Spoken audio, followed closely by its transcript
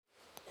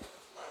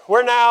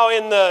We're now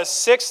in the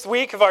 6th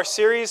week of our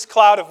series,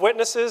 Cloud of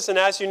Witnesses, and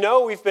as you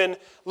know, we've been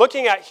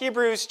looking at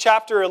Hebrews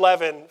chapter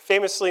 11,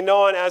 famously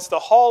known as the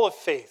Hall of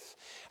Faith.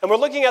 And we're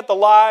looking at the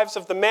lives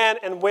of the men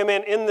and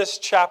women in this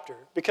chapter,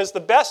 because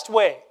the best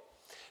way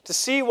to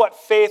see what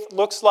faith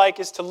looks like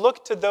is to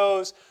look to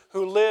those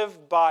who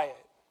live by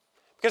it.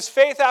 Because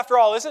faith, after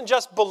all, isn't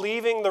just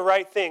believing the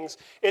right things,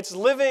 it's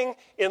living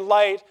in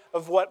light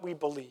of what we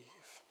believe.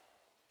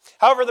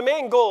 However, the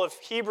main goal of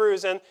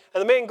Hebrews and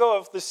the main goal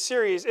of this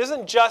series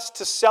isn't just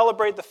to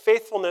celebrate the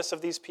faithfulness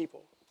of these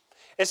people.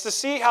 It's to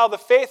see how the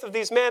faith of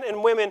these men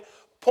and women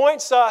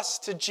points us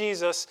to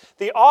Jesus,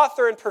 the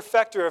author and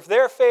perfecter of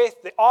their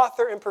faith, the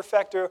author and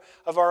perfecter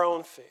of our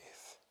own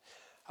faith.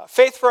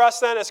 Faith for us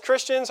then as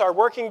Christians, our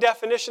working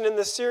definition in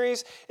this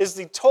series, is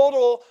the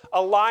total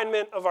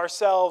alignment of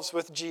ourselves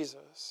with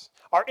Jesus.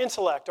 Our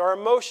intellect, our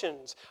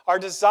emotions, our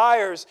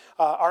desires,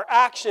 our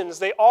actions,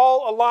 they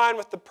all align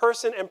with the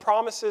person and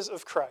promises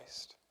of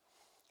Christ.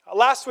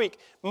 Last week,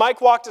 Mike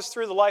walked us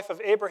through the life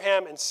of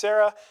Abraham and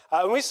Sarah,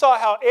 and we saw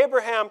how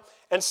Abraham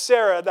and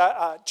Sarah,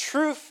 that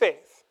true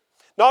faith,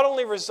 not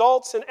only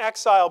results in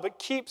exile, but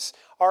keeps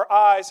our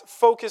eyes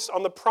focused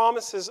on the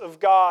promises of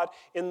God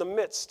in the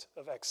midst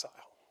of exile.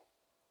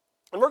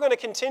 And we're going to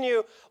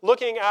continue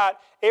looking at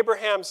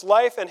Abraham's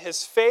life and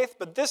his faith,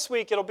 but this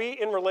week it'll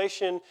be in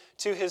relation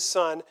to his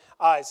son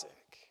Isaac.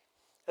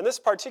 And this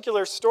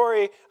particular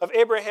story of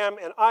Abraham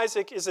and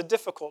Isaac is a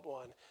difficult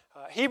one.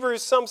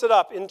 Hebrews sums it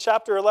up in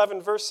chapter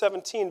 11, verse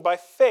 17. By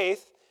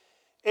faith,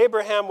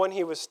 Abraham, when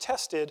he was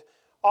tested,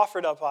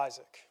 offered up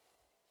Isaac.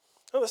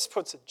 Well, this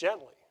puts it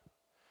gently.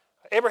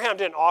 Abraham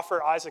didn't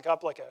offer Isaac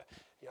up like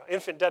a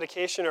infant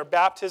dedication or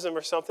baptism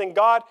or something.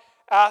 God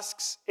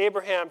asks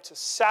Abraham to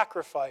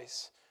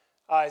sacrifice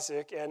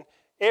Isaac, and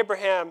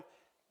Abraham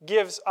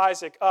gives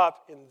Isaac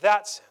up in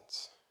that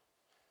sense.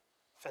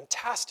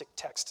 Fantastic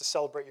text to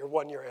celebrate your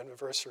 1-year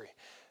anniversary.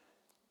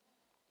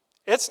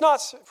 It's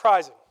not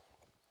surprising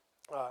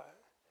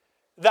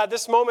that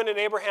this moment in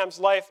Abraham's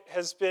life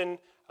has been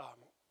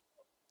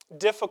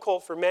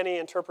difficult for many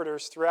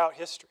interpreters throughout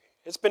history.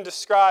 It's been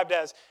described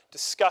as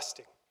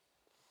disgusting,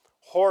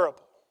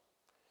 horrible,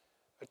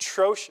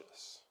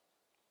 atrocious.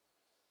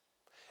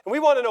 And we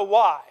want to know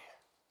why.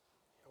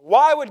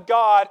 Why would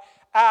God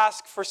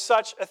ask for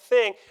such a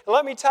thing? And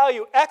let me tell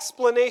you,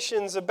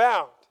 explanations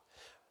abound.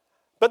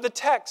 But the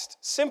text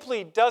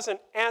simply doesn't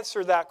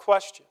answer that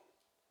question.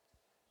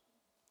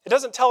 It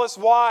doesn't tell us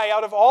why,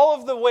 out of all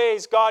of the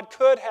ways God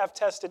could have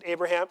tested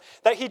Abraham,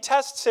 that he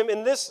tests him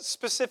in this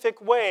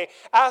specific way,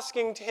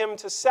 asking him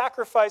to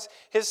sacrifice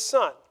his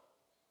son.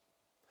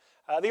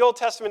 The Old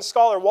Testament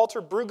scholar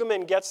Walter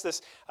Brueggemann gets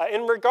this.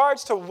 In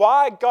regards to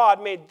why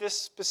God made this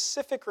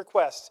specific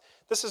request,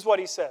 this is what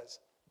he says.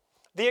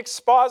 The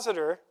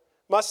expositor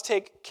must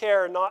take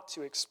care not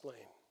to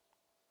explain,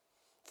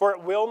 for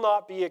it will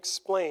not be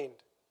explained.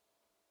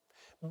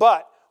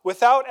 But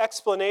without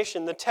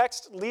explanation, the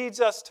text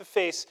leads us to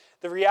face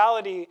the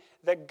reality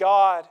that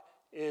God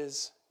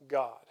is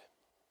God.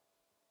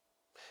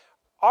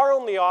 Our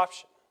only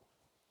option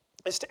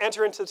is to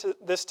enter into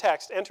this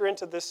text, enter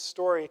into this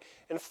story,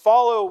 and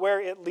follow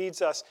where it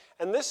leads us.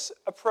 And this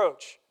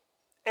approach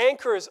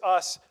anchors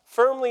us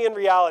firmly in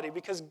reality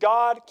because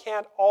God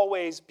can't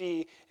always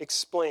be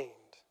explained.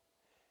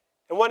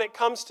 And when it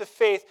comes to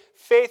faith,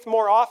 faith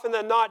more often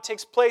than not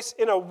takes place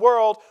in a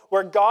world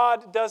where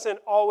God doesn't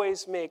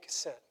always make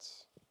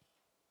sense.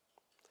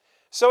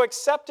 So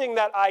accepting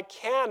that I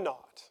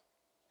cannot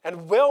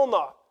and will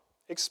not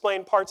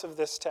explain parts of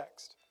this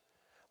text,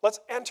 let's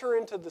enter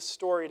into the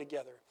story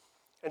together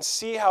and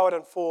see how it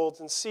unfolds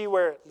and see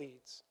where it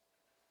leads.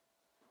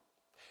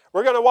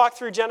 We're going to walk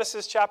through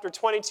Genesis chapter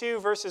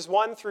 22, verses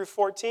 1 through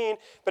 14.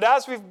 But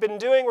as we've been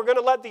doing, we're going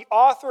to let the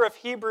author of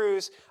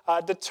Hebrews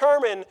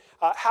determine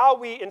how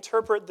we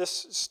interpret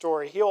this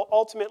story. He'll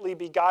ultimately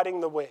be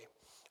guiding the way.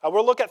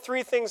 We'll look at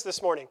 3 things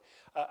this morning.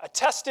 A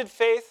tested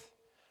faith,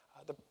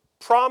 the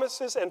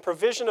promises and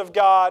provision of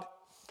God,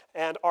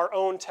 and our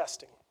own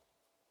testing.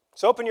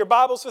 So open your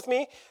Bibles with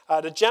me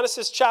to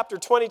Genesis chapter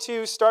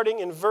 22, starting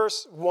in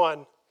verse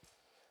 1.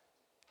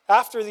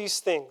 After these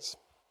things,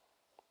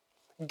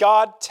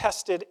 God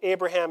tested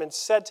Abraham and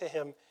said to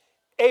him,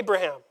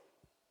 Abraham.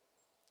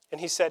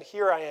 And he said,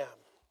 Here I am.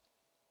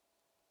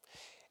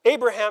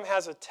 Abraham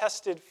has a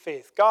tested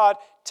faith. God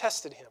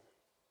tested him.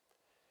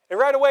 And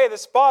right away,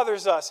 this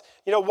bothers us.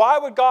 Why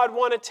would God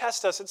want to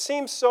test us? It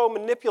seems so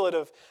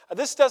manipulative.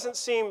 This doesn't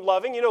seem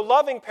loving.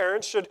 Loving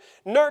parents should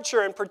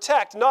nurture and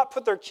protect, not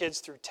put their kids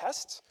through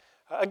tests.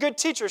 A good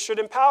teacher should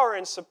empower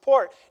and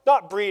support,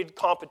 not breed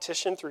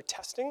competition through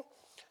testing.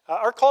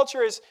 Our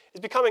culture is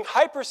becoming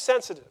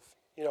hypersensitive,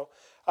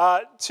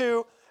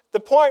 to the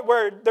point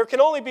where there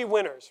can only be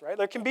winners, right?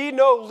 There can be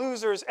no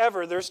losers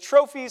ever. There's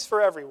trophies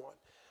for everyone.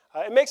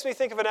 It makes me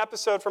think of an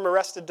episode from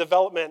Arrested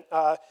Development.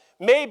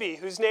 Maybe,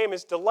 whose name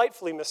is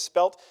delightfully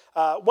misspelt,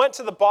 went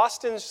to the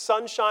Boston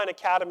Sunshine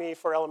Academy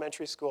for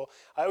elementary school.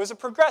 It was a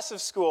progressive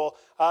school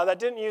that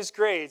didn't use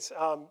grades.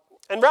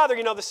 And rather,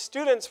 the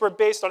students were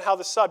based on how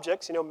the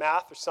subjects,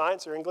 math or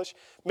science or English,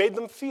 made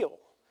them feel.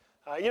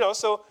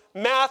 So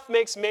math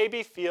makes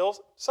maybe feel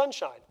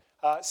sunshine.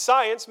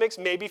 Science makes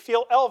maybe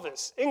feel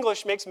Elvis.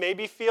 English makes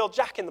maybe feel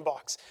Jack in the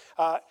Box.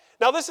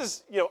 Now this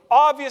is,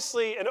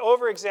 obviously an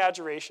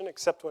over-exaggeration,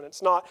 except when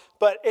it's not,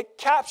 but it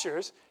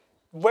captures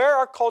where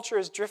our culture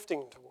is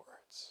drifting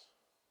towards.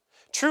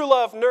 True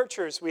love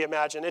nurtures, we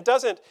imagine. It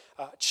doesn't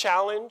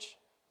challenge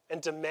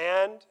and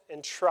demand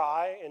and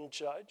try and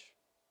judge.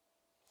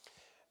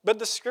 But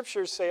the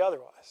scriptures say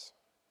otherwise.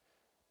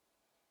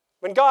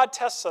 When God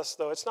tests us,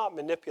 though, it's not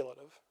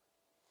manipulative.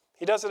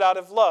 He does it out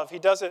of love. He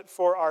does it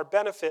for our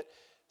benefit.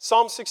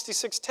 Psalm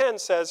 66:10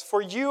 says,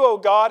 "For you, O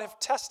God, have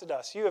tested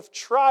us. You have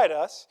tried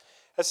us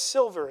as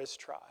silver is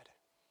tried."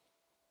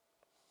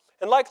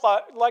 And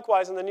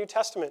likewise in the New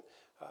Testament,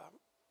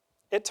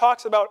 it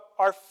talks about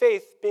our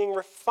faith being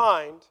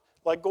refined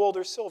like gold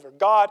or silver.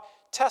 God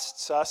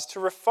tests us to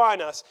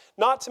refine us,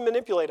 not to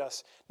manipulate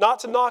us, not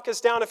to knock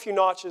us down a few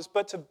notches,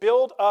 but to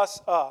build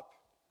us up.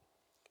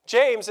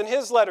 James, in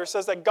his letter,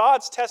 says that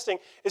God's testing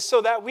is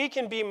so that we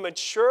can be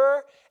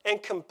mature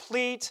and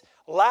complete,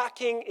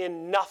 lacking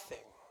in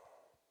nothing.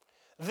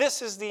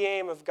 This is the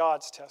aim of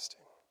God's testing.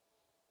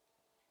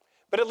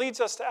 But it leads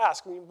us to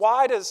ask,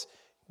 why does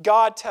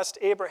God test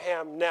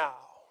Abraham now?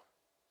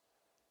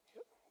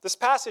 This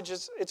passage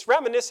it's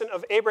reminiscent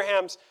of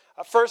Abraham's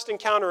first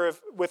encounter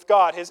with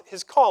God,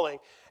 his calling.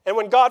 And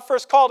when God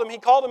first called him, he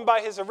called him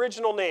by his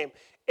original name,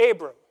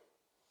 Abram.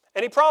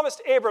 And he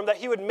promised Abram that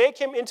he would make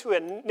him into a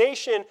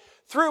nation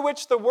through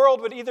which the world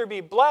would either be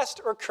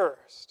blessed or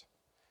cursed.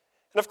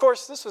 And of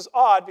course, this was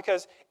odd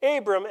because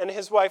Abram and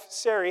his wife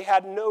Sarai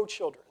had no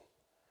children.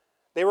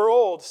 They were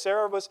old.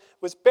 Sarah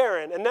was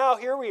barren. And now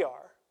here we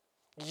are,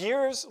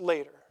 years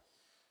later,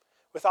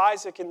 with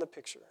Isaac in the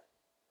picture.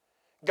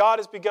 God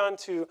has begun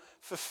to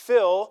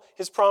fulfill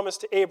his promise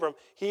to Abram.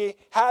 He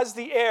has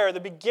the heir. The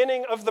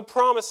beginning of the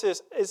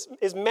promises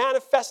is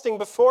manifesting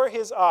before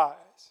his eyes.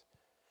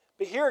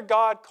 But here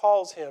God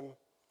calls him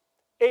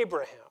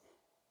Abraham.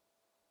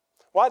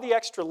 Why the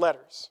extra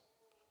letters?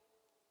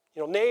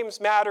 Names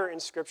matter in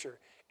Scripture.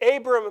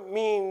 Abram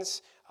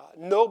means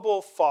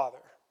noble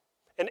father.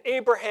 And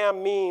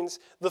Abraham means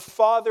the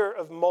father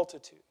of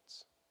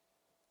multitudes.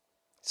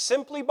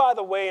 Simply by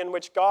the way in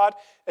which God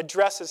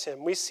addresses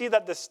him, we see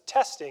that this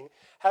testing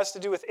has to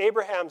do with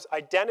Abraham's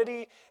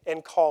identity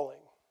and calling.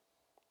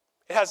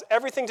 It has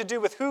everything to do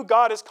with who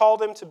God has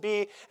called him to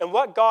be and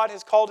what God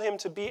has called him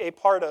to be a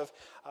part of.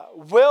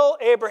 Will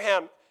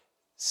Abraham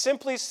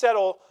simply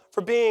settle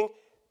for being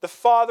the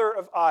father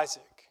of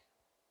Isaac,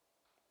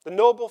 the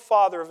noble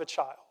father of a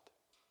child?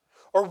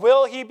 Or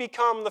will he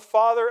become the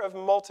father of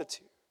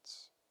multitudes?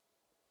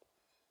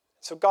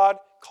 So God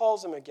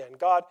calls him again.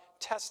 God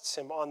tests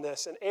him on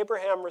this, and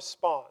Abraham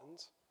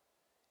responds,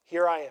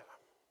 "Here I am."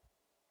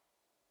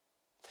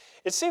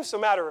 It seems so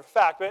matter of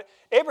fact, but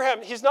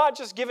Abraham, he's not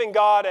just giving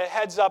God a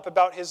heads up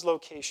about his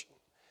location.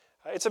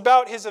 It's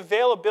about his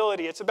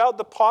availability. It's about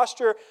the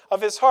posture of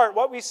his heart.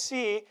 What we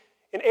see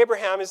in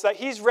Abraham is that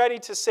he's ready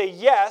to say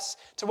yes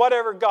to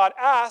whatever God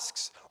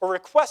asks or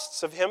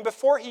requests of him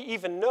before he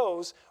even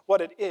knows what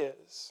it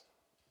is.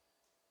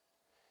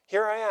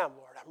 Here I am,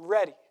 Lord. I'm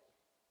ready.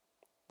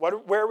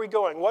 Where are we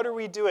going? What are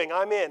we doing?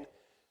 I'm in.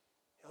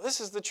 This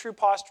is the true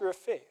posture of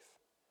faith.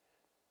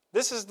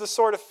 This is the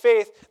sort of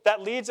faith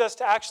that leads us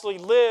to actually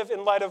live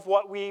in light of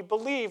what we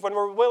believe when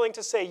we're willing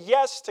to say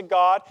yes to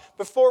God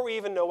before we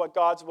even know what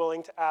God's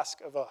willing to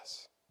ask of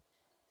us.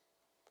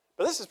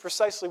 But this is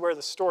precisely where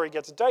the story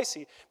gets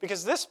dicey,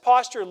 because this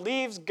posture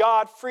leaves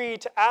God free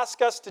to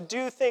ask us to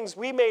do things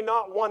we may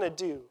not want to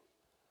do.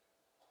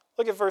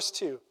 Look at verse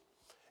 2.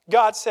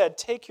 God said,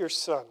 "Take your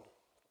son,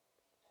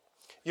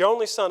 your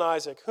only son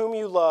Isaac, whom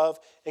you love,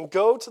 and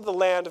go to the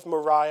land of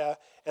Moriah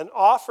and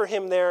offer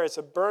him there as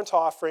a burnt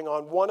offering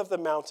on one of the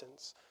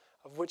mountains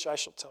of which I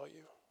shall tell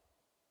you."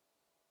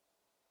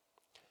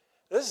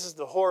 This is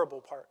the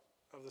horrible part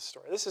of the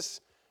story. This is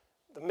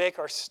the make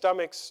our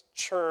stomachs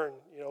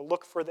churn,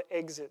 look for the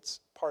exits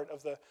part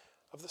of the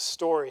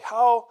story.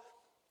 How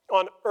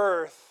on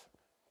earth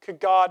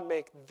could God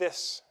make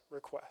this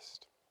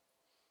request?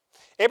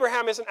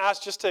 Abraham isn't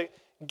asked just to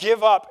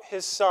give up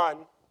his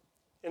son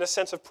in a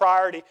sense of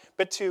priority,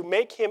 but to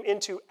make him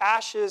into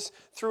ashes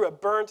through a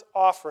burnt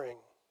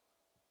offering.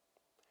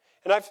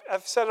 And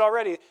I've said it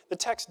already, the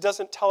text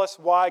doesn't tell us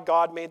why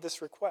God made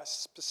this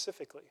request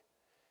specifically.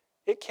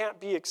 It can't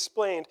be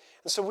explained.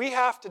 And so we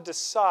have to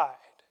decide,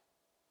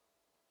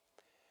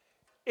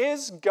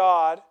 is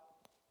God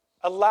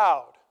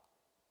allowed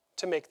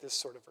to make this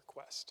sort of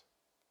request?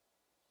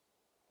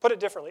 Put it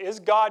differently, is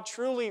God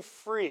truly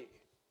free?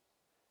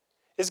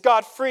 Is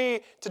God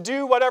free to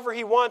do whatever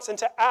he wants and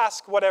to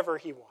ask whatever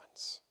he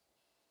wants?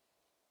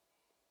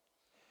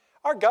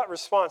 Our gut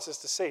response is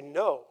to say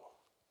no.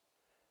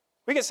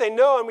 We can say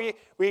no, and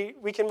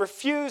we can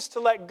refuse to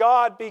let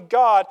God be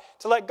God,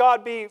 to let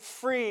God be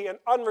free and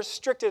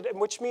unrestricted,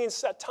 which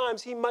means at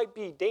times he might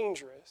be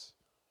dangerous.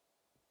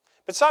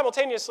 But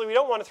simultaneously, we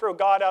don't want to throw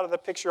God out of the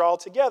picture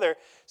altogether.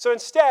 So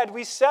instead,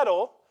 we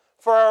settle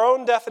for our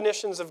own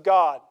definitions of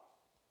God.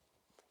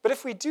 But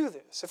if we do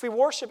this, if we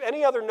worship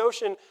any other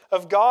notion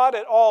of God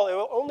at all, it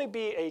will only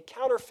be a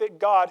counterfeit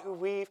God who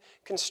we've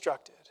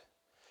constructed.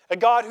 A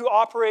God who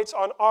operates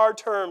on our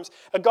terms.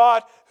 A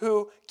God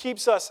who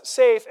keeps us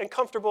safe and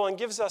comfortable and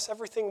gives us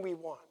everything we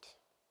want.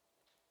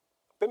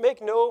 But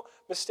make no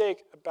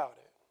mistake about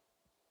it.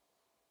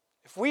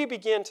 If we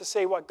begin to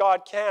say what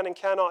God can and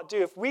cannot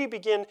do, if we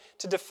begin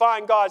to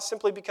define God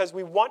simply because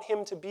we want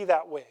him to be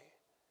that way,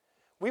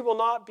 we will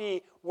not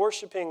be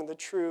worshiping the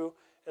true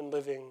and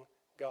living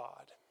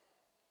God.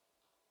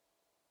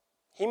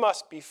 He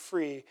must be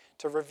free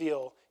to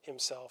reveal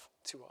himself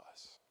to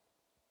us.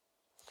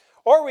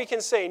 Or we can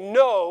say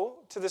no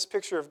to this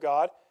picture of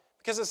God,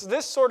 because it's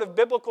this sort of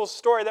biblical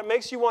story that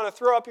makes you want to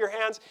throw up your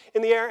hands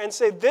in the air and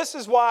say, this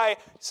is why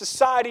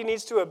society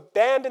needs to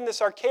abandon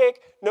this archaic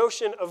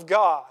notion of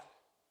God.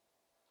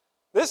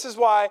 This is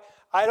why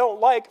I don't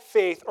like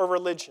faith or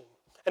religion.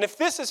 And if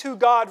this is who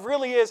God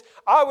really is,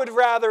 I would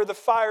rather the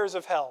fires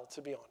of hell,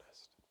 to be honest.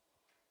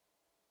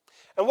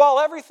 And while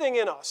everything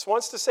in us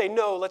wants to say,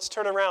 no, let's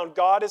turn around,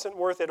 God isn't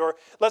worth it, or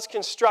let's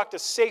construct a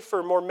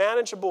safer, more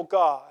manageable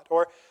God,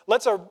 or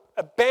let's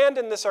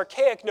abandon this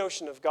archaic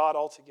notion of God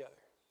altogether,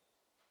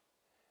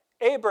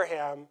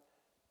 Abraham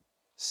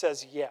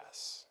says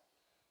yes.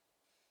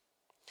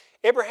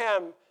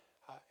 Abraham,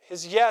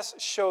 his yes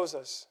shows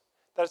us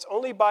that it's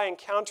only by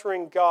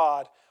encountering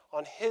God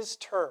on his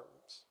terms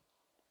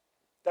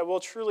that we'll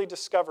truly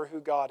discover who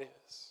God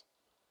is.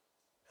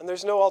 And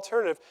there's no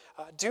alternative.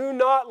 Do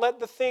not let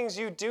the things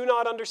you do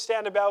not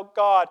understand about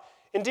God,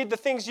 indeed the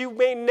things you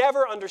may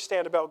never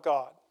understand about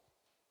God,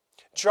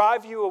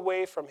 drive you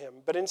away from him.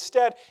 But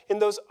instead, in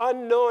those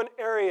unknown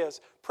areas,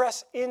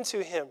 press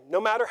into him, no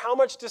matter how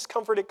much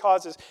discomfort it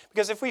causes.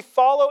 Because if we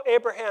follow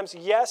Abraham's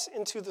yes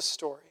into the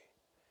story,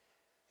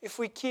 if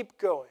we keep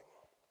going,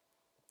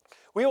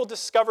 we will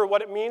discover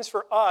what it means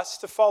for us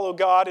to follow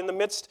God in the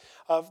midst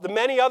of the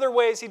many other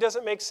ways he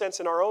doesn't make sense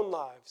in our own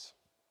lives.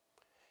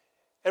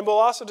 And we'll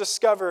also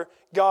discover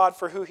God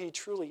for who he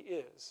truly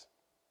is.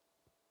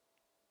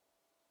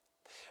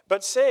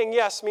 But saying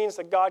yes means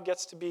that God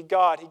gets to be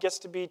God. He gets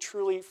to be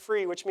truly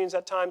free, which means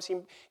at times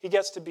he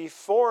gets to be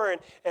foreign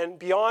and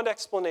beyond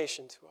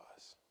explanation to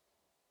us.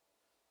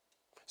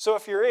 So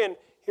if you're in,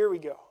 here we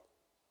go.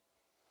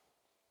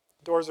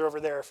 Doors are over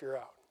there if you're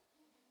out.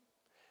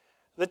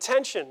 The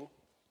tension,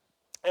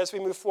 as we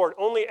move forward,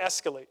 only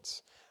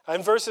escalates.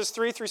 In verses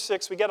 3 through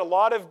 6, we get a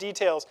lot of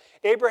details.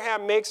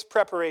 Abraham makes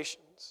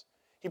preparations.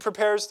 He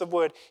prepares the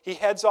wood. He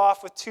heads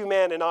off with 2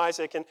 men and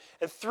Isaac. And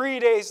 3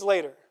 days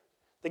later,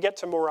 they get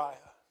to Moriah.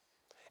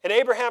 And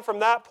Abraham, from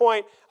that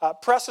point,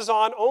 presses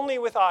on only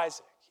with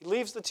Isaac. He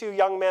leaves the 2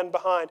 young men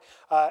behind.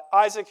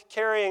 Isaac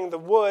carrying the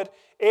wood,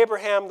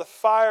 Abraham the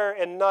fire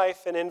and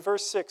knife. And in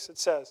verse 6, it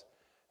says,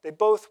 they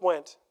both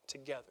went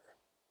together.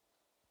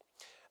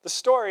 The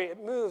story,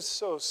 it moves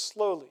so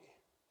slowly.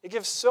 It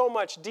gives so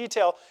much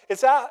detail.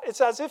 It's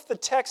as if the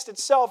text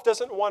itself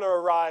doesn't want to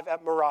arrive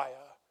at Moriah.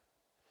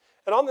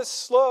 And on this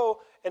slow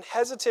and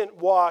hesitant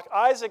walk,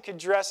 Isaac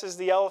addresses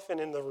the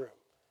elephant in the room.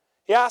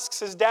 He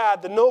asks his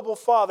dad, the noble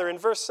father, in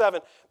verse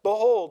 7,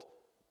 behold,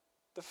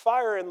 the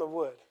fire and the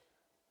wood.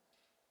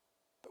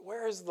 But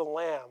where is the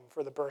lamb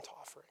for the burnt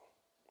offering?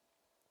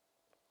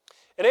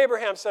 And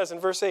Abraham says in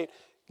verse 8,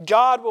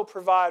 God will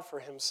provide for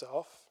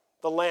himself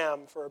the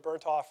lamb for a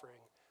burnt offering,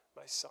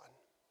 my son.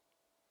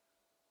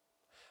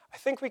 I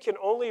think we can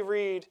only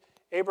read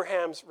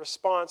Abraham's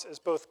response as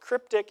both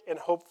cryptic and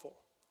hopeful.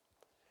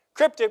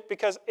 Cryptic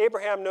because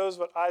Abraham knows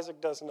what Isaac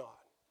does not,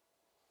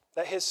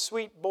 that his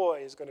sweet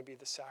boy is going to be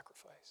the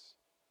sacrifice.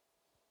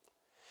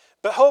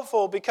 But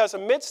hopeful because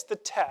amidst the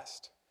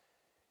test,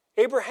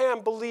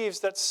 Abraham believes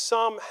that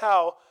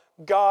somehow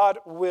God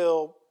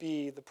will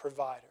be the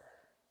provider.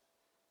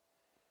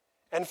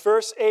 And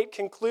verse 8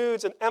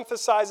 concludes and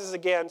emphasizes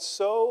again,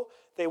 so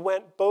they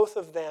went both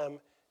of them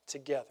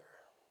together.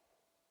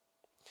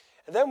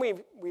 And then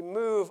we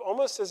move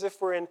almost as if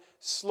we're in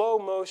slow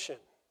motion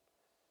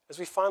as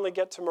we finally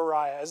get to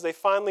Moriah, as they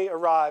finally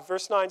arrive.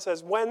 Verse 9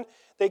 says, when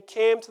they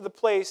came to the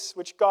place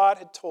which God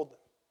had told them,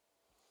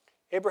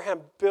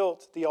 Abraham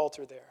built the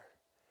altar there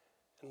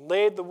and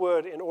laid the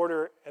wood in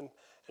order and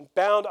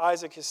bound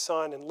Isaac his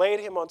son and laid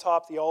him on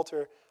top of the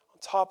altar, on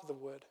top of the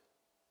wood.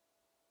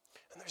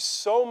 And there's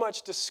so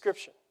much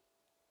description.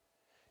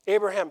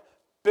 Abraham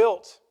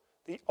built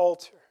the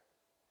altar.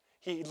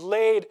 He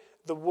laid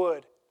the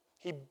wood.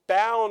 He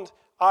bound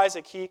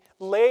Isaac. He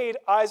laid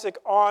Isaac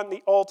on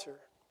the altar.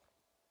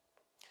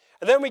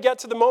 And then we get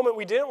to the moment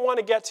we didn't want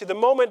to get to, the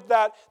moment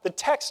that the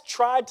text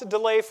tried to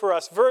delay for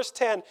us. Verse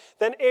 10,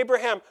 then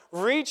Abraham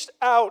reached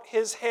out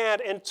his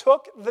hand and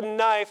took the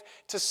knife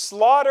to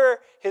slaughter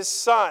his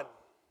son.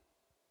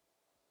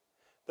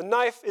 The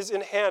knife is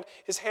in hand.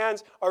 His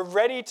hands are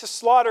ready to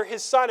slaughter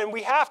his son. And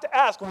we have to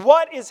ask,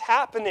 what is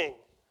happening?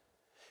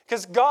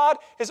 Because God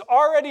has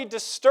already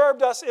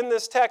disturbed us in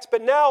this text,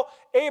 but now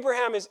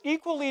Abraham is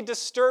equally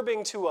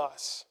disturbing to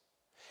us.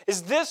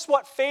 Is this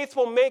what faith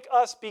will make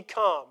us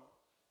become?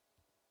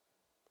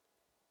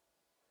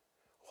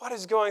 What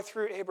is going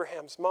through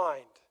Abraham's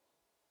mind?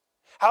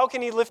 How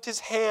can he lift his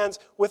hands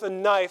with a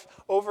knife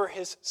over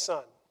his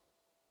son?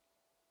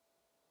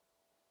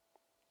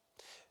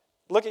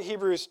 Look at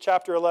Hebrews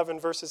chapter 11,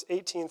 verses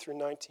 18 through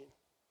 19.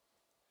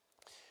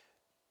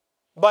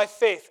 By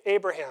faith,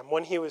 Abraham,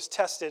 when he was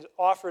tested,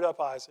 offered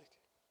up Isaac.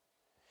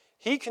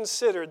 He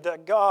considered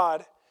that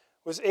God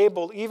was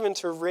able even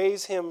to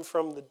raise him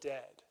from the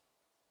dead.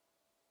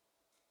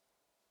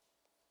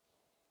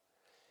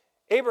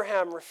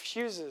 Abraham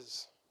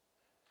refuses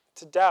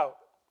to doubt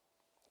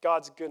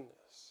God's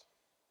goodness.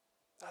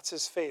 That's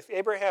his faith.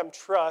 Abraham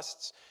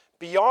trusts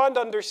beyond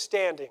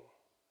understanding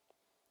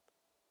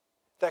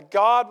that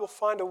God will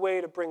find a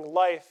way to bring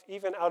life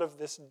even out of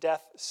this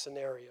death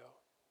scenario.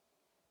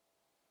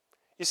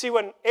 You see,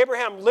 when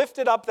Abraham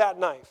lifted up that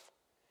knife,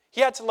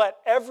 he had to let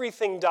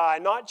everything die,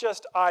 not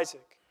just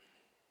Isaac.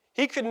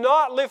 He could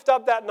not lift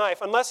up that knife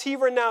unless he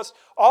renounced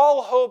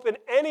all hope in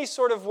any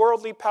sort of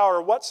worldly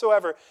power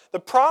whatsoever. The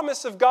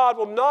promise of God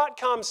will not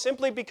come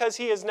simply because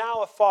he is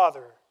now a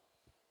father.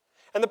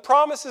 And the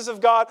promises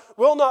of God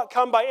will not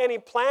come by any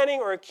planning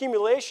or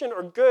accumulation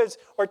or goods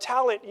or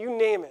talent, you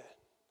name it.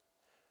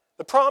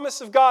 The promise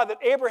of God that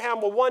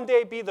Abraham will one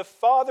day be the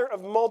father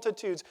of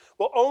multitudes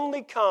will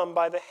only come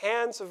by the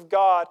hands of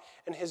God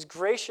and his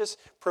gracious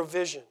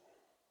provision.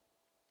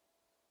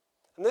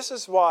 And this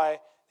is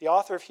why the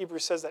author of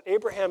Hebrews says that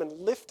Abraham,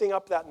 in lifting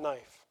up that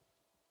knife,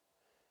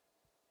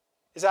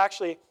 is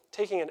actually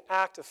taking an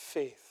act of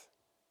faith.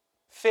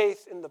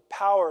 Faith in the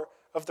power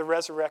of the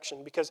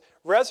resurrection. Because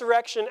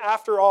resurrection,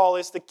 after all,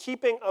 is the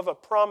keeping of a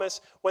promise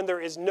when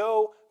there is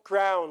no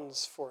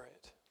grounds for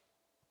it.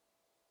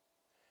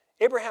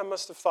 Abraham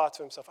must have thought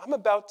to himself, I'm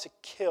about to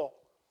kill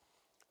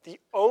the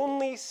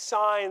only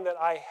sign that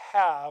I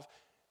have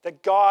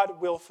that God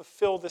will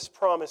fulfill this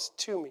promise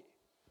to me.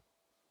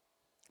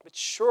 But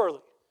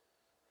surely,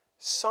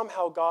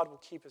 somehow God will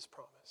keep his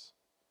promise.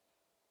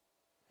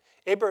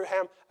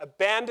 Abraham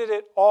abandoned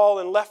it all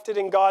and left it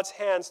in God's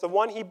hands, the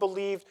one he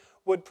believed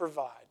would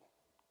provide.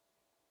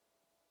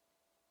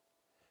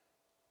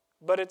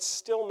 But it's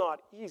still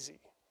not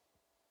easy.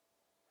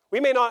 We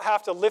may not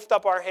have to lift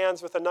up our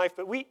hands with a knife,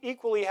 but we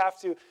equally have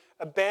to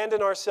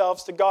abandon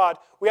ourselves to God.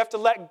 We have to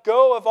let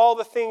go of all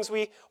the things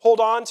we hold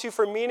on to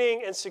for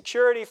meaning and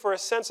security, for a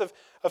sense of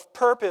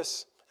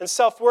purpose and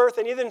self-worth,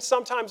 and even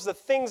sometimes the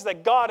things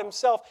that God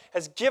himself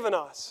has given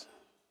us,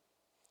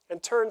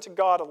 and turn to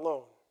God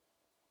alone.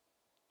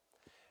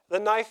 The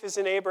knife is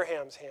in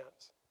Abraham's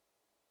hands.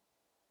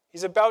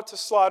 He's about to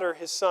slaughter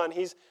his son.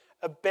 He's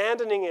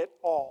abandoning it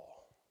all.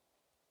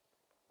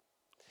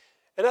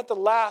 And at the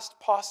last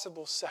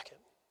possible second,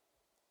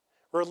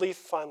 relief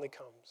finally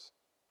comes.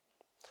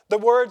 The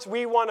words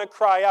we want to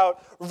cry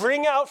out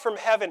ring out from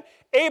heaven,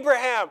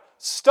 Abraham,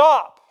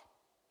 stop!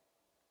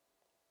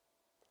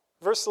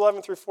 Verse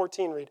 11 through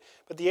 14 read,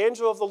 but the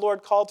angel of the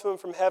Lord called to him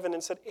from heaven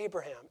and said,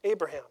 Abraham,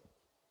 Abraham.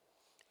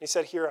 And he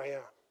said, here I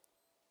am.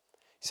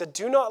 He said,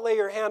 do not lay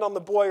your hand on the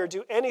boy or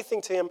do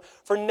anything to him,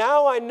 for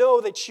now I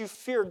know that you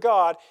fear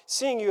God,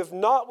 seeing you have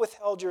not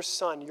withheld your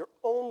son, your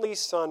only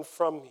son,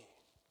 from me.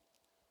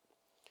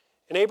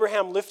 And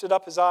Abraham lifted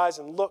up his eyes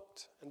and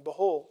looked, and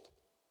behold,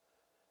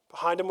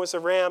 behind him was a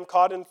ram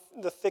caught in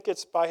the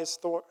thickets by his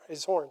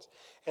horns.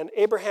 And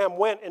Abraham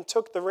went and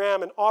took the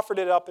ram and offered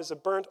it up as a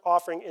burnt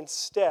offering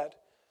instead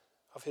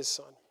of his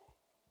son.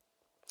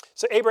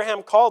 So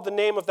Abraham called the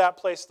name of that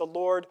place, the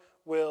Lord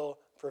will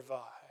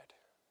provide.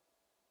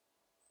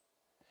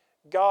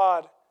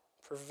 God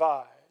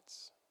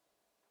provides.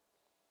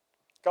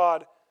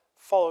 God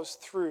follows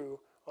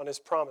through on his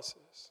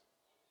promises.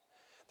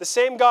 The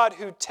same God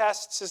who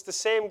tests is the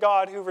same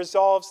God who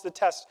resolves the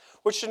test,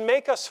 which should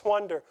make us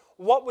wonder,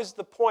 what was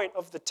the point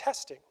of the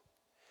testing?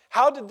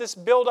 How did this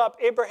build up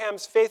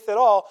Abraham's faith at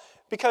all?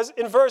 Because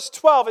in verse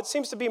 12, it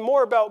seems to be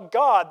more about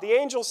God. The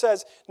angel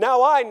says,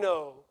 now I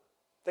know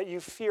that you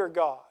fear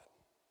God.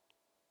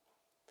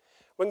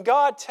 When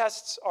God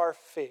tests our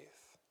faith,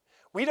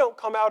 we don't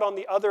come out on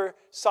the other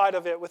side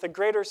of it with a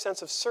greater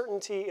sense of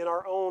certainty in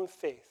our own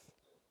faith.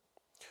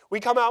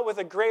 We come out with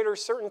a greater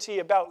certainty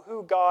about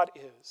who God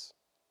is.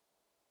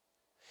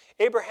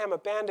 Abraham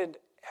abandoned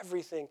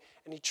everything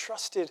and he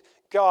trusted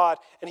God,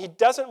 and he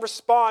doesn't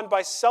respond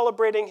by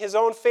celebrating his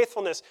own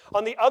faithfulness.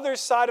 On the other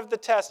side of the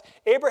test,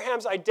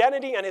 Abraham's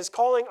identity and his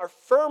calling are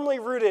firmly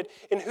rooted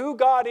in who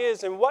God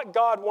is and what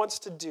God wants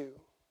to do.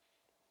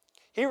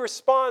 He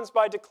responds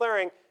by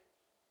declaring,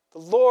 the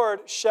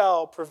Lord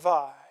shall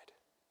provide.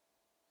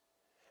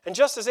 And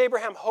just as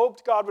Abraham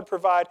hoped God would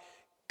provide,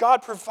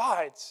 God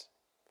provides.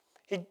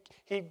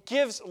 He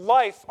gives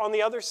life on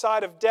the other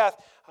side of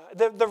death.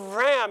 The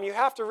ram, you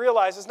have to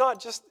realize, is not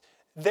just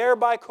there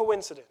by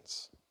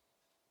coincidence.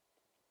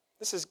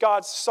 This is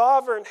God's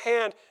sovereign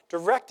hand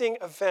directing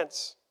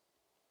events,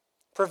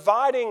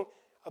 providing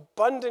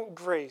abundant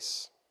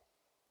grace,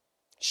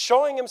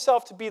 showing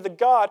himself to be the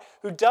God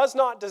who does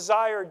not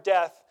desire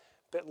death,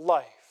 but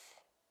life.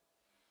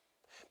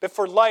 But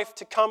for life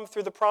to come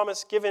through the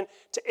promise given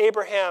to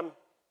Abraham,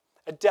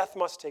 a death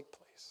must take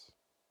place.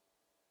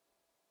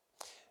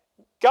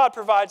 God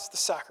provides the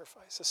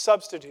sacrifice, a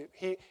substitute.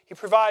 He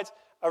provides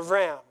a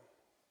ram,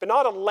 but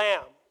not a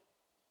lamb.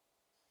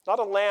 Not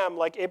a lamb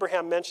like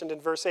Abraham mentioned in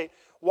verse 8.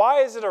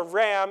 Why is it a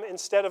ram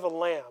instead of a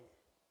lamb?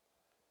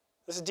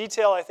 This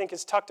detail, I think,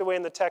 is tucked away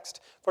in the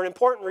text for an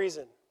important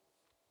reason.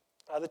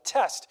 The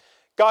test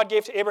God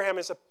gave to Abraham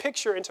is a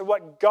picture into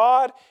what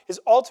God is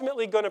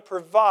ultimately going to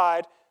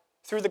provide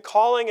through the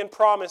calling and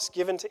promise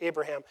given to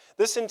Abraham.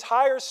 This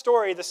entire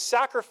story, the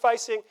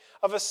sacrificing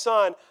of a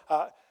son,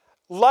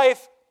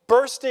 life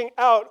bursting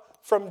out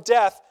from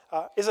death,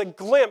 is a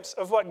glimpse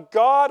of what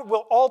God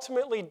will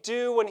ultimately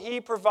do when he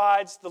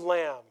provides the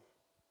lamb.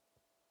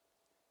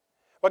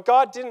 What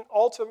God didn't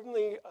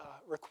ultimately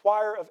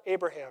require of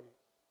Abraham,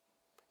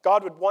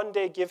 God would one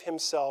day give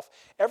himself.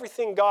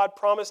 Everything God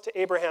promised to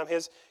Abraham,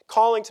 his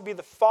calling to be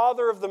the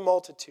father of the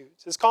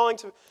multitudes, his calling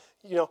to,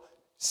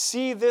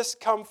 see this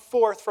come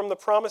forth from the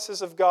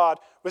promises of God,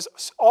 was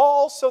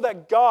all so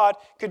that God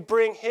could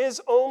bring his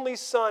only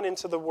son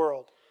into the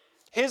world.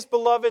 His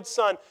beloved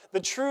son, the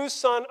true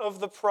son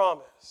of the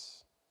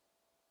promise.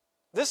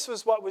 This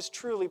was what was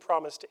truly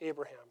promised to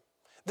Abraham.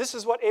 This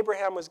is what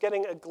Abraham was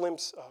getting a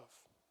glimpse of.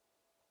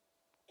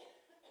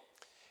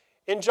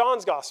 In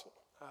John's gospel,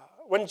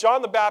 when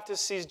John the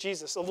Baptist sees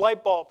Jesus, a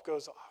light bulb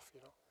goes off. He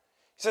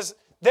says,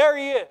 there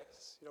he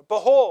is.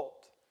 Behold,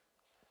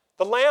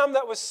 the lamb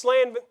that was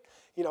slain,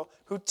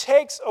 who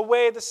takes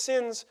away the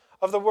sins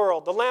of the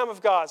world. The Lamb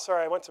of God.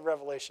 Sorry, I went to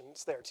Revelation.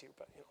 It's there too,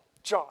 but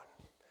John.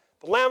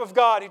 The Lamb of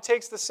God who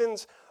takes the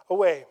sins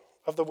away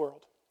of the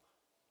world.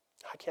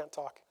 I can't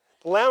talk.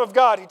 The Lamb of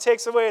God who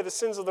takes away the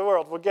sins of the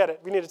world. We'll get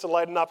it. We needed to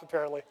lighten up,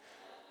 apparently.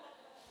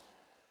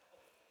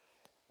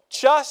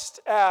 Just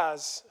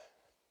as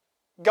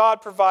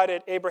God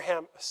provided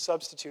Abraham a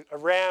substitute, a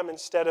ram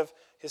instead of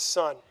his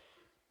son,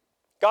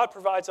 God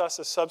provides us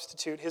a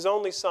substitute, his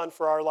only son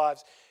for our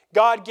lives.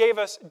 God gave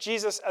us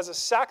Jesus as a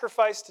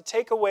sacrifice to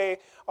take away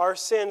our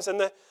sins,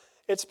 and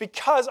it's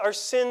because our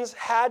sins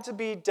had to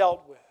be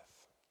dealt with.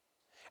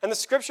 And the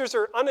scriptures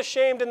are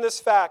unashamed in this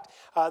fact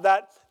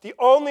that the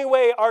only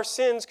way our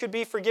sins could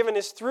be forgiven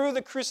is through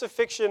the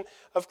crucifixion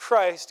of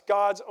Christ,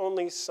 God's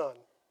only Son.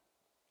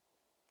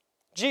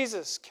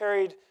 Jesus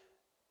carried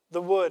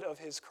the wood of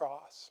his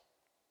cross.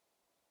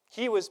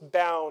 He was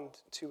bound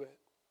to it.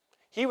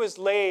 He was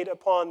laid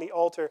upon the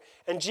altar,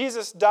 and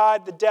Jesus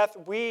died the death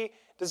we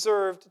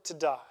deserved to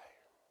die.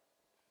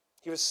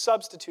 He was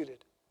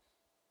substituted.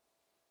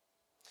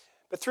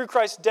 But through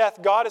Christ's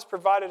death, God has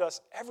provided us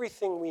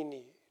everything we need.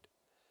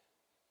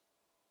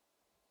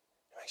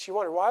 It makes you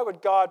wonder, why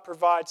would God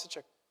provide such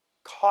a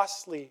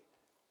costly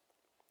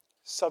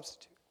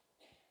substitute?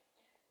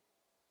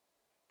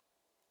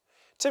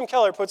 Tim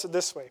Keller puts it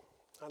this way.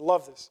 I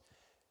love this.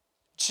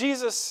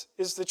 Jesus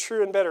is the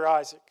true and better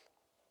Isaac.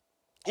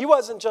 He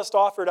wasn't just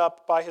offered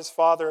up by his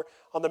father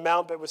on the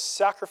mount, but was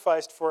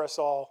sacrificed for us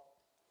all.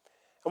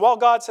 And while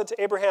God said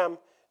to Abraham,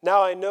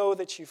 now I know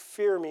that you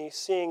fear me,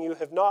 seeing you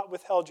have not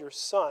withheld your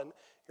son,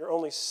 your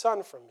only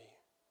son, from me.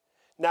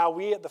 Now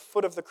we at the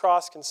foot of the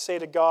cross can say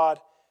to God,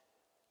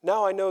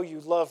 now I know you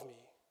love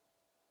me,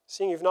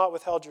 seeing you've not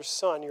withheld your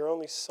son, your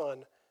only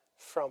son,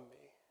 from me.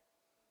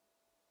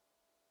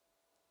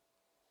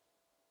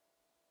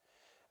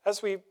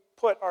 As we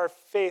put our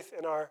faith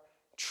and our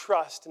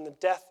trust in the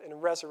death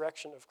and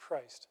resurrection of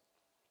Christ,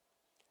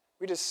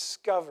 we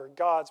discover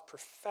God's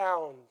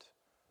profound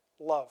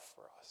love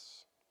for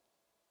us.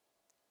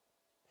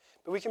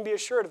 But we can be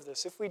assured of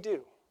this if we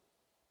do.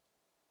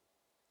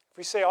 If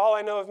we say all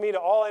I know of me to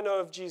all I know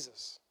of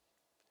Jesus,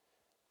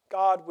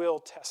 God will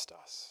test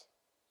us.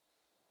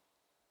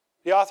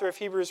 The author of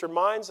Hebrews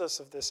reminds us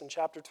of this in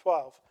chapter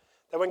 12,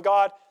 that when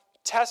God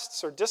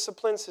tests or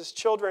disciplines his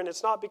children,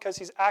 it's not because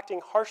he's acting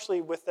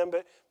harshly with them,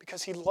 but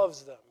because he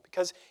loves them,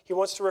 because he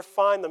wants to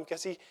refine them,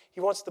 because he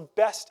wants the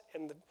best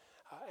and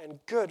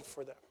good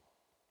for them.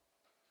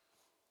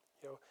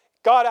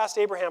 God asked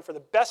Abraham for the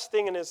best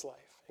thing in his life,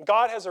 and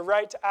God has a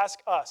right to ask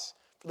us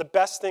for the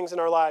best things in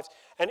our lives,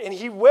 and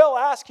he will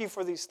ask you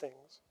for these things.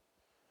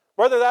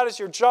 Whether that is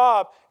your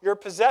job, your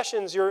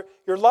possessions, your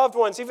loved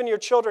ones, even your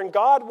children,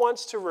 God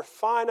wants to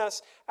refine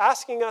us,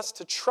 asking us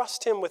to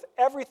trust him with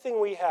everything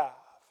we have.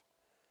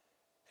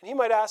 And he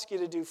might ask you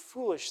to do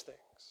foolish things,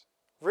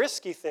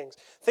 risky things,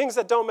 things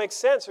that don't make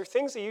sense, or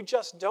things that you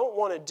just don't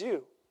want to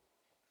do.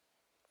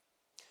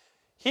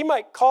 He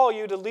might call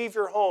you to leave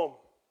your home,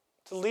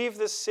 to leave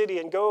this city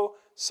and go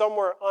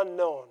somewhere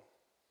unknown.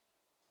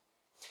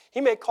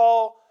 He may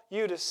call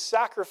you to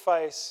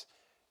sacrifice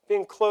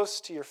being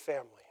close to your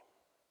family.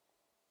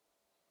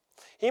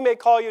 He may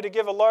call you to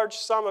give a large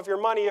sum of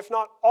your money, if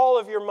not all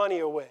of your money,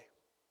 away.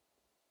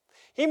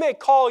 He may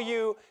call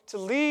you to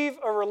leave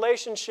a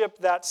relationship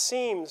that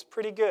seems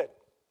pretty good.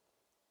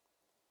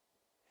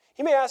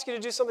 He may ask you to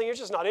do something you're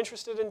just not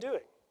interested in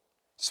doing.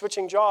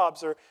 Switching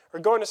jobs, or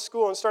going to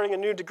school and starting a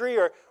new degree,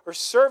 or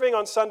serving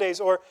on Sundays,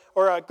 or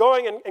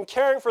going and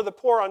caring for the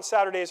poor on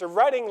Saturdays, or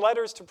writing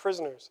letters to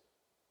prisoners.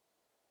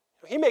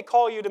 He may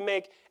call you to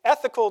make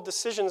ethical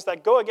decisions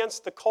that go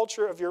against the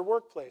culture of your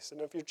workplace and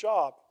of your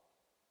job.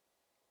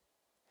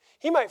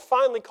 He might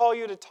finally call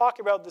you to talk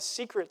about the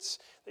secrets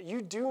that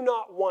you do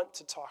not want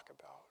to talk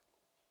about.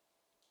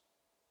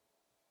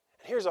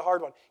 And here's a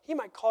hard one. He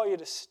might call you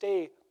to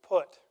stay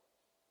put,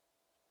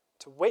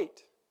 to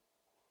wait,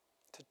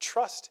 to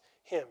trust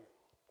him.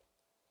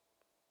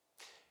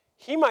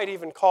 He might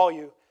even call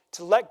you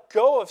to let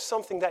go of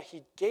something that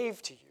he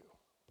gave to you,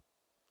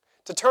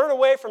 to turn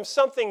away from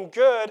something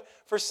good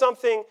for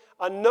something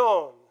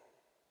unknown.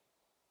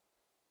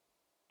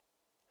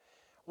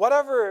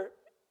 Whatever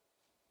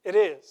it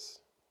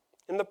is,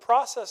 in the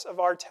process of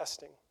our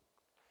testing,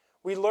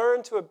 we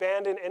learn to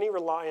abandon any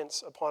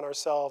reliance upon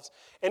ourselves,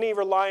 any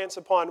reliance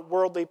upon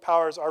worldly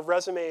powers, our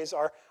resumes,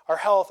 our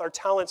health, our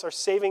talents, our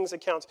savings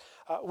accounts.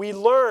 We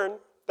learn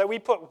that we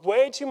put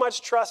way too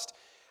much trust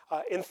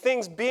in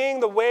things being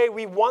the way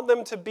we want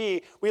them to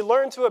be. We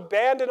learn to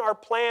abandon our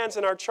plans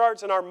and our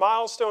charts and our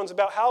milestones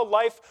about how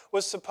life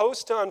was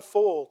supposed to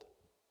unfold.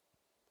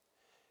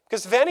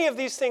 Because if any of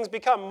these things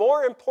become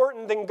more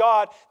important than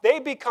God,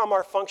 they become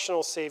our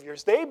functional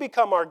saviors. They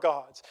become our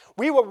gods.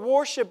 We will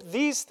worship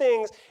these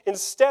things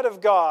instead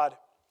of God.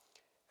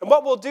 And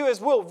what we'll do is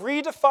we'll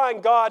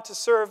redefine God to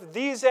serve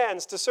these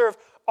ends, to serve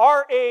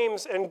our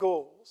aims and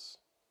goals,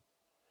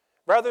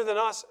 rather than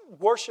us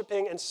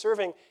worshiping and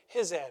serving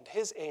his end,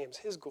 his aims,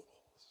 his goals.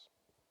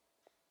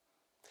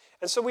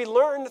 And so we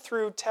learn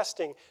through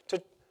testing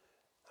to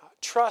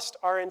trust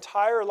our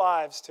entire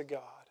lives to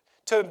God,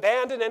 to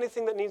abandon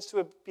anything that needs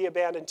to be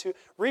abandoned, to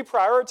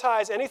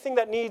reprioritize anything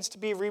that needs to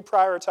be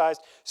reprioritized,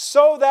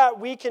 so that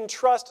we can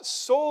trust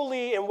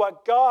solely in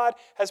what God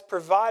has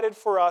provided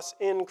for us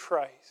in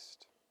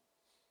Christ.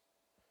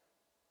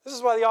 This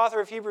is why the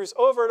author of Hebrews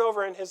over and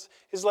over in his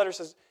letter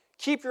says,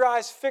 keep your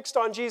eyes fixed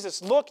on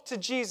Jesus. Look to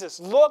Jesus.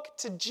 Look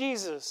to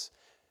Jesus.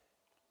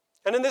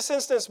 And in this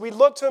instance, we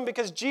look to him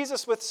because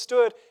Jesus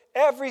withstood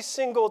every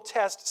single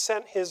test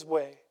sent his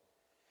way.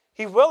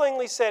 He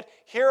willingly said,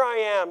 here I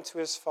am, to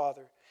his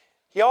Father.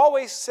 He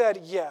always said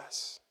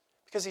yes,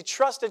 because he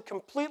trusted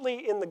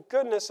completely in the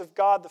goodness of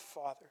God the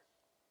Father.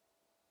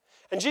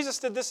 And Jesus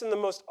did this in the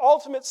most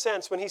ultimate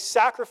sense when he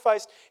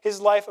sacrificed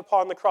his life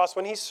upon the cross,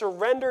 when he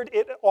surrendered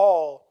it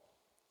all.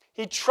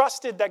 He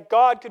trusted that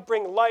God could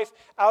bring life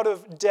out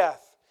of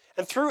death.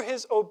 And through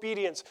his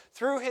obedience,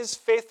 through his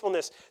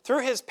faithfulness,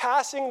 through his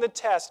passing the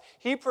test,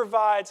 he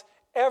provides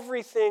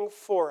everything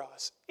for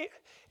us.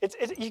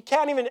 You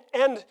can't even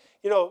end,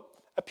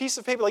 a piece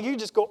of paper. Like, you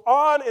just go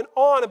on and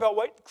on about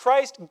what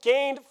Christ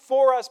gained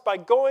for us by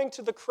going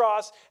to the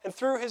cross and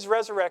through his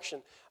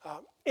resurrection.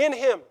 In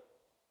him,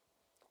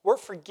 we're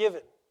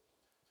forgiven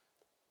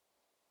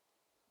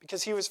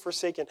because he was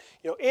forsaken.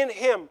 In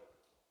him,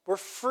 we're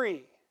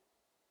free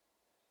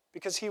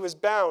because he was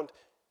bound.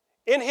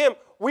 In him,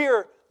 we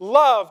are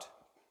loved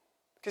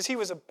because he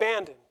was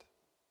abandoned.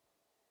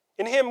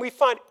 In him, we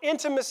find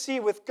intimacy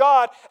with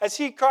God as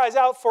he cries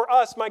out for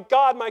us, my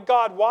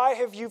God, why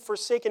have you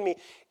forsaken me?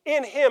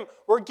 In him,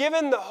 we're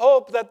given the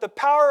hope that the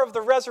power of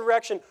the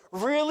resurrection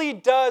really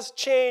does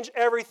change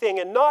everything,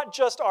 and not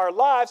just our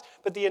lives,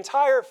 but the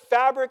entire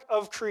fabric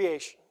of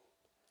creation.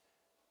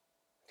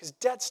 Because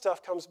dead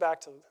stuff comes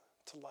back to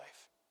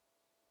life.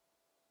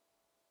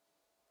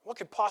 What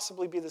could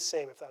possibly be the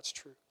same if that's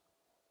true?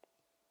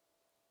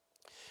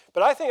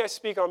 But I think I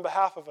speak on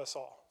behalf of us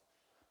all.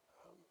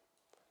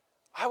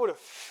 I would have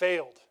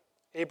failed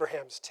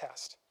Abraham's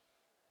test.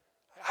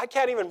 I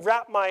can't even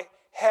wrap my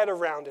head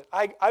around it.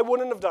 I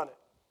wouldn't have done it.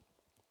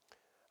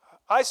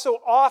 I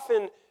so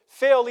often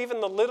fail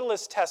even the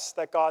littlest tests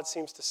that God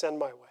seems to send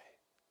my way.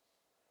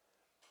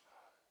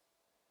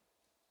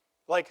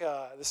 Like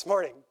this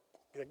morning,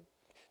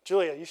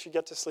 Julia, you should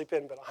get to sleep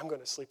in, but I'm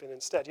going to sleep in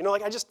instead.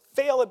 I just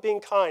fail at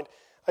being kind.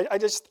 I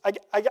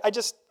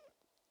just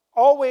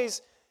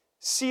always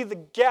see the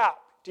gap.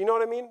 Do you know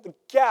what I mean? The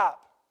gap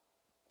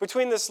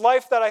between this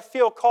life that I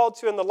feel called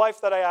to and the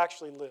life that I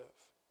actually live.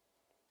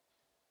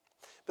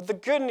 But the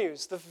good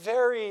news, the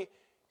very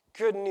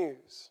good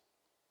news,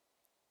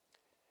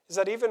 is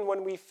that even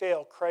when we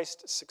fail,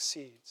 Christ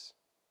succeeds.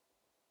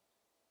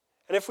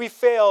 And if we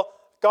fail,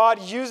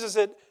 God uses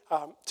it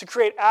to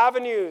create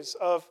avenues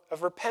of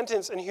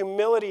repentance and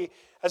humility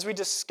as we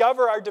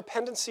discover our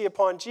dependency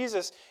upon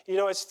Jesus.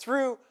 It's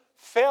through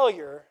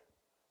failure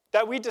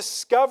that we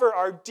discover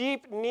our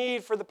deep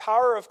need for the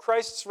power of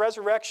Christ's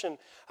resurrection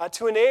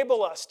to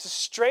enable us, to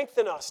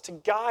strengthen us, to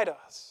guide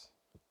us.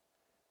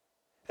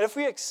 And if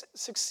we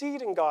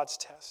succeed in God's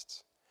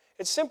tests,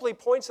 it simply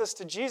points us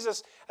to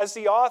Jesus as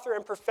the author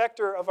and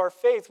perfecter of our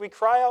faith. We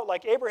cry out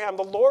like Abraham,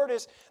 the Lord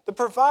is the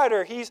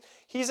provider. He's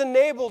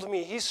enabled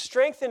me. He's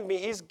strengthened me.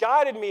 He's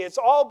guided me. It's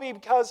all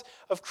because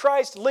of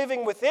Christ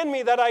living within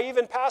me that I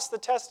even passed the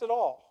test at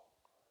all.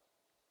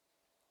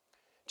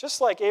 Just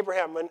like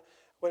Abraham,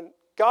 when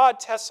God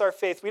tests our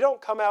faith, we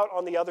don't come out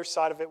on the other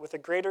side of it with a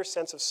greater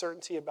sense of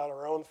certainty about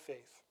our own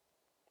faith.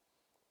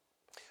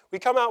 We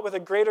come out with a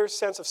greater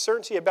sense of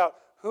certainty about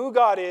who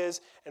God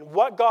is and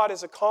what God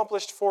has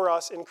accomplished for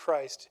us in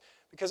Christ.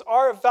 Because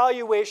our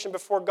evaluation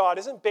before God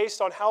isn't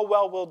based on how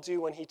well we'll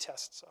do when he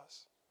tests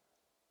us,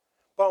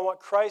 but on what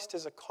Christ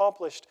has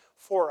accomplished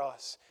for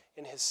us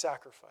in his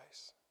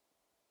sacrifice.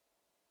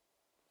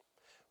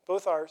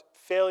 both our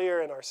failure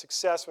and our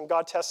success, when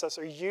God tests us,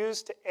 are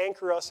used to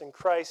anchor us in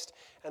Christ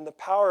and the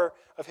power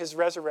of his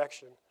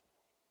resurrection.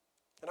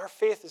 And our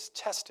faith is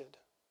tested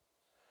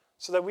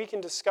so that we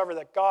can discover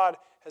that God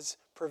has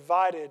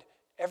provided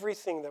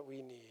everything that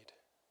we need.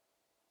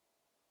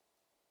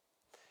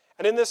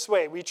 And in this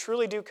way, we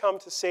truly do come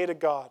to say to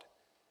God,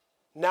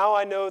 now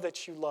I know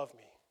that you love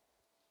me,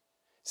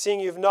 seeing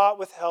you have not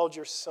withheld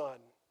your Son,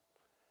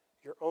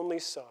 your only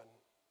Son,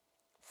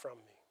 from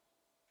me.